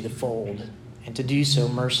back into the fold, and to do so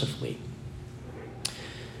mercifully.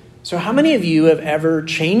 So how many of you have ever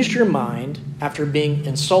changed your mind after being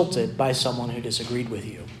insulted by someone who disagreed with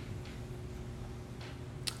you?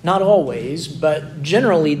 Not always, but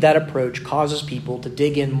generally that approach causes people to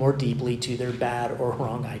dig in more deeply to their bad or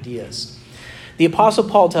wrong ideas. The Apostle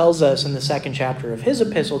Paul tells us in the 2nd chapter of his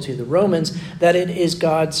epistle to the Romans that it is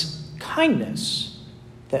God's kindness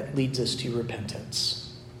that leads us to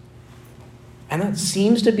repentance. And that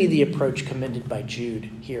seems to be the approach commended by Jude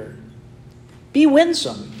here. Be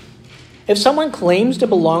winsome. If someone claims to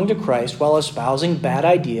belong to Christ while espousing bad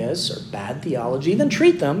ideas or bad theology, then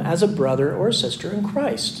treat them as a brother or a sister in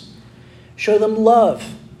Christ. Show them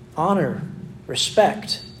love, honor,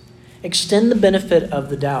 respect. Extend the benefit of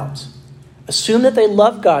the doubt. Assume that they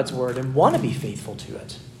love God's word and want to be faithful to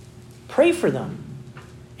it. Pray for them.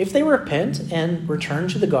 If they repent and return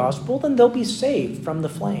to the gospel, then they'll be saved from the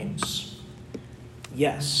flames.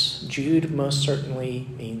 Yes, Jude most certainly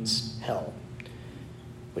means hell,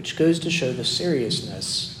 which goes to show the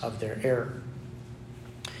seriousness of their error.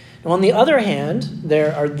 Now, on the other hand,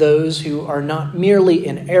 there are those who are not merely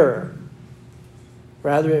in error.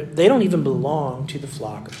 Rather, they don't even belong to the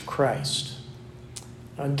flock of Christ.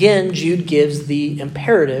 Again, Jude gives the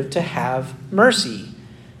imperative to have mercy,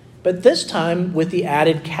 but this time with the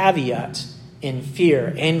added caveat in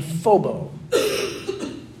fear, and phobo.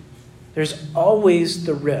 There's always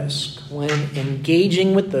the risk when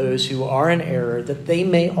engaging with those who are in error that they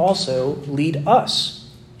may also lead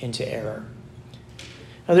us into error.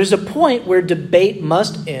 Now, there's a point where debate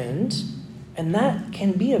must end, and that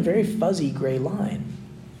can be a very fuzzy gray line.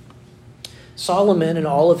 Solomon, in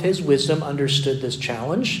all of his wisdom, understood this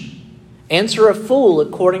challenge. Answer a fool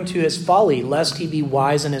according to his folly, lest he be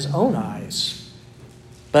wise in his own eyes.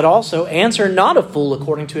 But also answer not a fool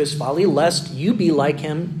according to his folly, lest you be like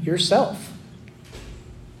him yourself.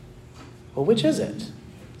 Well, which is it?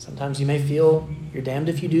 Sometimes you may feel you're damned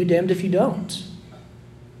if you do, damned if you don't.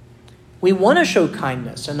 We want to show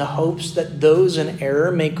kindness in the hopes that those in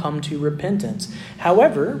error may come to repentance.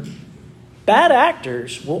 However, bad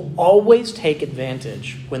actors will always take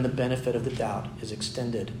advantage when the benefit of the doubt is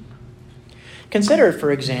extended. Consider,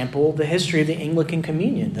 for example, the history of the Anglican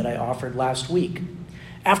Communion that I offered last week.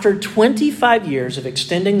 After 25 years of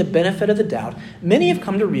extending the benefit of the doubt, many have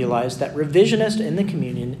come to realize that revisionists in the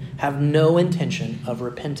communion have no intention of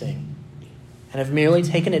repenting and have merely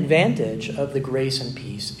taken advantage of the grace and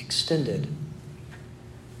peace extended.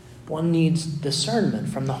 One needs discernment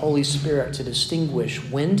from the Holy Spirit to distinguish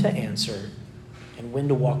when to answer and when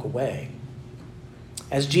to walk away.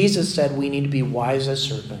 As Jesus said, we need to be wise as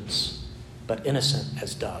serpents, but innocent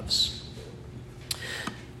as doves.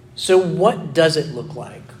 So what does it look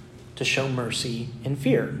like to show mercy in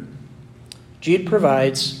fear? Jude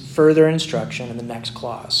provides further instruction in the next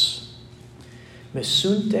clause.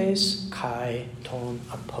 Mesuntes kai ton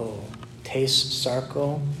apo, tes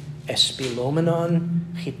sarko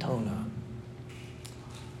espilomenon chitona.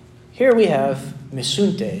 Here we have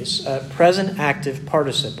mesuntes, a present active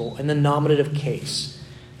participle in the nominative case.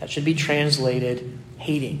 That should be translated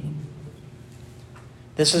hating.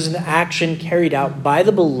 This is an action carried out by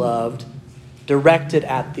the beloved directed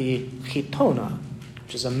at the chitona,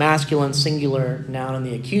 which is a masculine singular noun in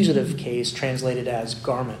the accusative case translated as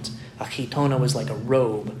garment. A chitona was like a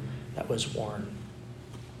robe that was worn.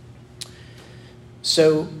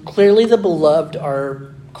 So clearly the beloved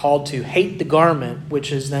are called to hate the garment,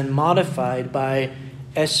 which is then modified by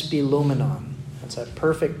espilomenon. That's a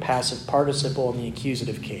perfect passive participle in the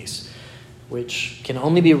accusative case, which can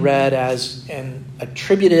only be read as an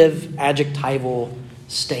attributive adjectival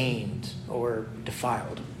stained or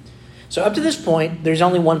defiled. So up to this point, there's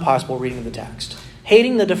only one possible reading of the text.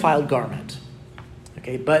 Hating the defiled garment.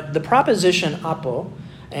 Okay, but the preposition apo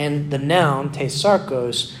and the noun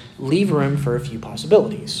tesarkos leave room for a few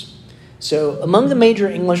possibilities. So among the major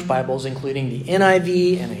English Bibles, including the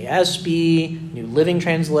NIV, NASB, New Living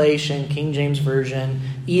Translation, King James Version,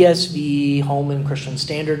 ESV, Holman Christian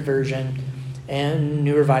Standard Version, and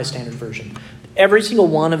New Revised Standard Version. Every single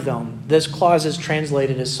one of them, this clause is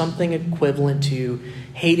translated as something equivalent to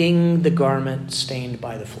hating the garment stained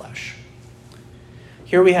by the flesh.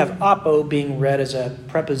 Here we have apo being read as a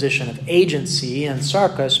preposition of agency and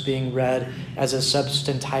sarkos being read as a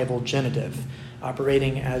substantival genitive,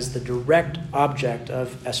 operating as the direct object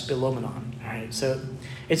of espilomenon. All right, so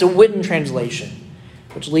it's a Witten translation,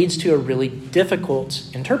 which leads to a really difficult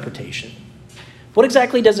interpretation. What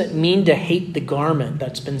exactly does it mean to hate the garment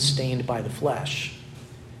that's been stained by the flesh?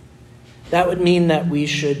 That would mean that we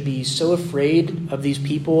should be so afraid of these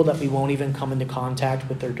people that we won't even come into contact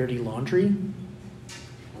with their dirty laundry.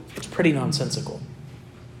 It's pretty nonsensical.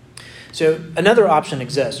 So another option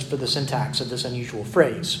exists for the syntax of this unusual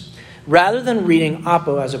phrase. Rather than reading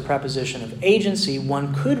apo as a preposition of agency,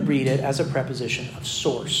 one could read it as a preposition of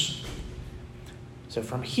source. So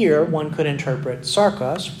from here, one could interpret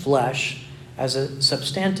sarkos, flesh, as a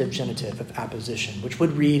substantive genitive of apposition, which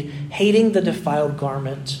would read, hating the defiled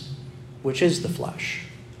garment, which is the flesh.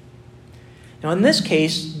 Now, in this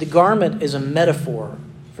case, the garment is a metaphor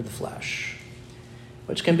for the flesh,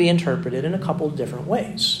 which can be interpreted in a couple of different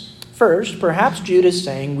ways. First, perhaps Jude is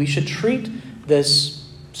saying we should treat this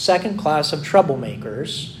second class of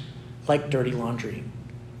troublemakers like dirty laundry.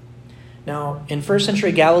 Now, in first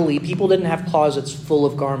century Galilee, people didn't have closets full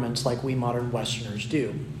of garments like we modern Westerners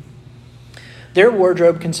do. Their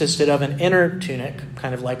wardrobe consisted of an inner tunic,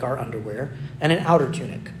 kind of like our underwear, and an outer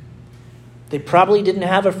tunic. They probably didn't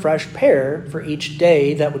have a fresh pair for each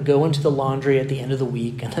day that would go into the laundry at the end of the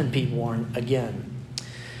week and then be worn again.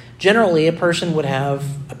 Generally, a person would have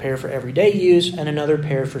a pair for everyday use and another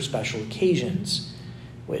pair for special occasions,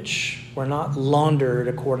 which were not laundered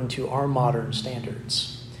according to our modern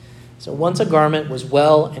standards. So once a garment was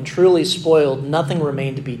well and truly spoiled, nothing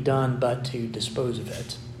remained to be done but to dispose of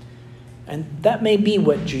it. And that may be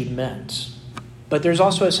what Jude meant. But there's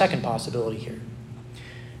also a second possibility here.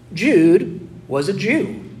 Jude was a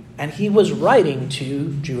Jew, and he was writing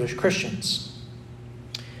to Jewish Christians.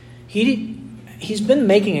 He's been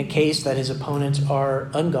making a case that his opponents are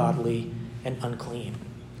ungodly and unclean.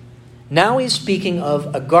 Now he's speaking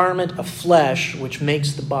of a garment of flesh which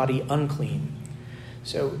makes the body unclean.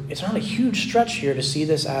 So it's not a huge stretch here to see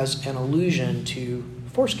this as an allusion to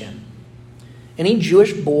foreskin. Any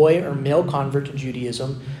Jewish boy or male convert to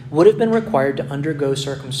Judaism would have been required to undergo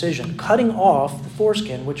circumcision, cutting off the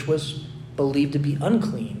foreskin, which was believed to be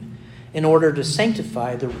unclean, in order to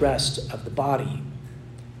sanctify the rest of the body.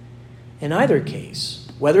 In either case,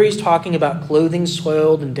 whether he's talking about clothing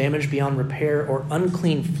soiled and damaged beyond repair or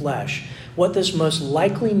unclean flesh, what this most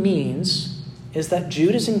likely means is that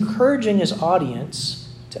Jude is encouraging his audience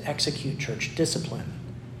to execute church discipline,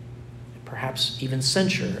 perhaps even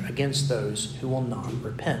censure against those who will not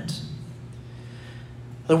repent.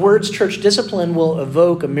 The words church discipline will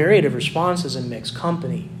evoke a myriad of responses in mixed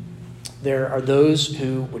company. There are those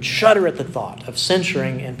who would shudder at the thought of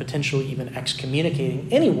censuring and potentially even excommunicating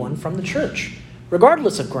anyone from the church,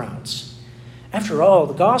 regardless of grounds. After all,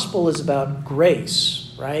 the gospel is about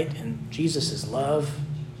grace, right? And Jesus' love.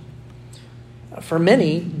 For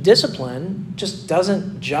many, discipline just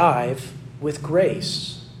doesn't jive with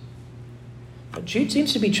grace. But Jude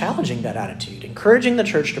seems to be challenging that attitude, encouraging the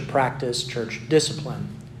church to practice church discipline,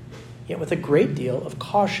 yet with a great deal of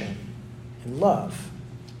caution and love.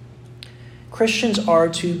 Christians are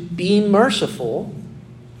to be merciful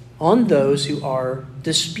on those who are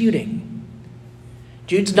disputing.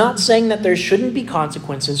 Jude's not saying that there shouldn't be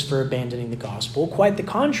consequences for abandoning the gospel, quite the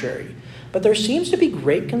contrary, but there seems to be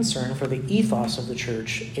great concern for the ethos of the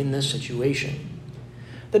church in this situation.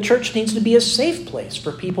 The church needs to be a safe place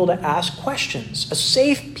for people to ask questions, a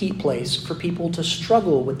safe place for people to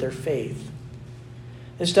struggle with their faith.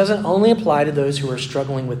 This doesn't only apply to those who are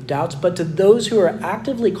struggling with doubts, but to those who are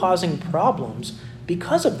actively causing problems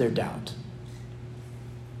because of their doubt.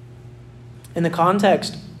 In the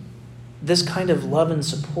context, this kind of love and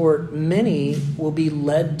support, many will be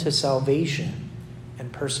led to salvation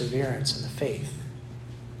and perseverance in the faith.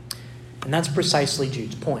 And that's precisely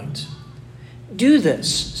Jude's point. Do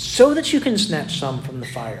this so that you can snatch some from the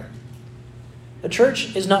fire. The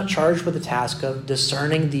church is not charged with the task of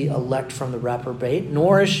discerning the elect from the reprobate,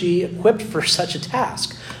 nor is she equipped for such a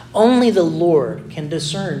task. Only the Lord can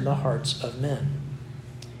discern the hearts of men.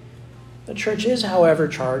 The church is, however,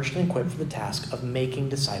 charged and equipped for the task of making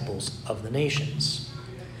disciples of the nations.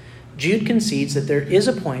 Jude concedes that there is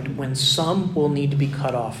a point when some will need to be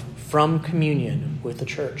cut off from communion with the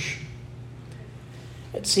church.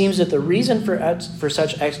 It seems that the reason for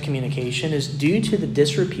such excommunication is due to the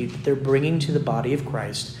disrepute that they're bringing to the body of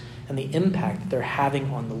Christ and the impact that they're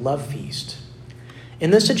having on the love feast.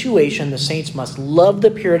 In this situation, the saints must love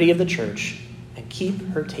the purity of the church and keep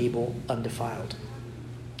her table undefiled.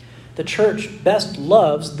 The church best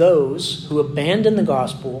loves those who abandon the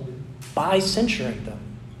gospel by censuring them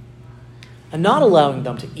and not allowing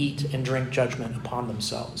them to eat and drink judgment upon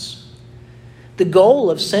themselves. The goal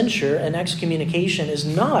of censure and excommunication is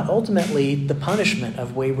not ultimately the punishment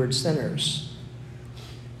of wayward sinners,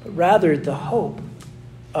 but rather the hope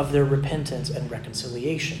of their repentance and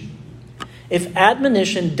reconciliation. If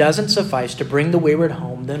admonition doesn't suffice to bring the wayward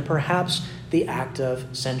home, then perhaps the act of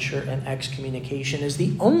censure and excommunication is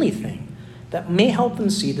the only thing that may help them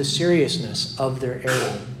see the seriousness of their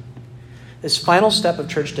error. This final step of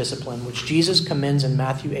church discipline, which Jesus commends in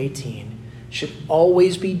Matthew 18, should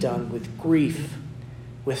always be done with grief,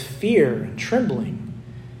 with fear and trembling,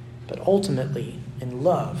 but ultimately in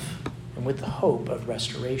love and with the hope of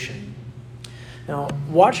restoration. Now,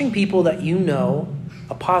 watching people that you know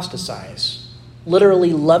apostatize,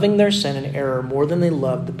 literally loving their sin and error more than they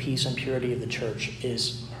love the peace and purity of the church,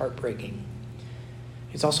 is heartbreaking.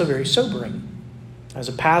 It's also very sobering. As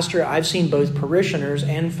a pastor, I've seen both parishioners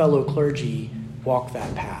and fellow clergy walk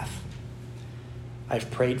that path. I've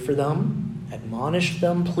prayed for them, admonished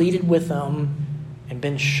them, pleaded with them, and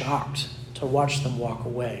been shocked to watch them walk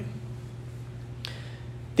away.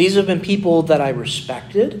 These have been people that I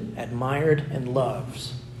respected, admired, and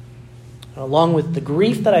loved. Along with the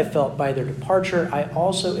grief that I felt by their departure, I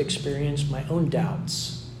also experienced my own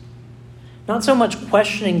doubts. Not so much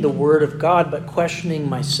questioning the Word of God, but questioning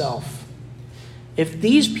myself. If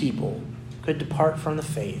these people could depart from the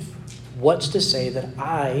faith, what's to say that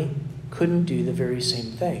I couldn't do the very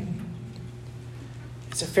same thing?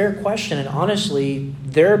 It's a fair question, and honestly,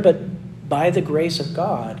 there but by the grace of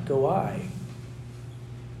God go I.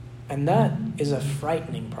 And that is a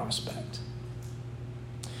frightening prospect.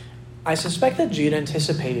 I suspect that Jude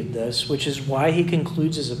anticipated this, which is why he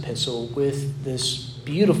concludes his epistle with this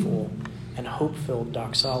beautiful and hope-filled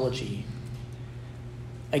doxology.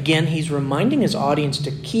 Again, he's reminding his audience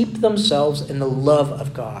to keep themselves in the love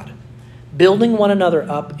of God, building one another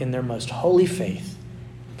up in their most holy faith,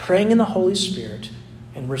 praying in the Holy Spirit,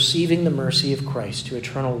 and receiving the mercy of Christ to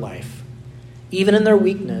eternal life. Even in their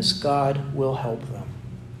weakness, God will help them.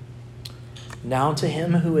 Now to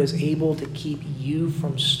him who is able to keep you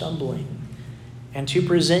from stumbling and to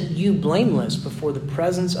present you blameless before the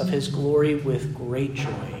presence of his glory with great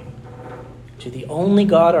joy. To the only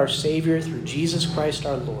God, our Savior, through Jesus Christ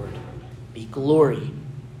our Lord, be glory,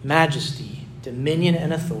 majesty, dominion,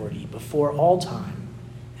 and authority before all time,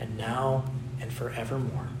 and now and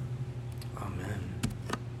forevermore. Amen.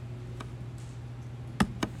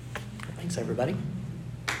 Thanks, everybody.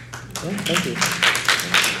 Yeah, thank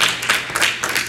you.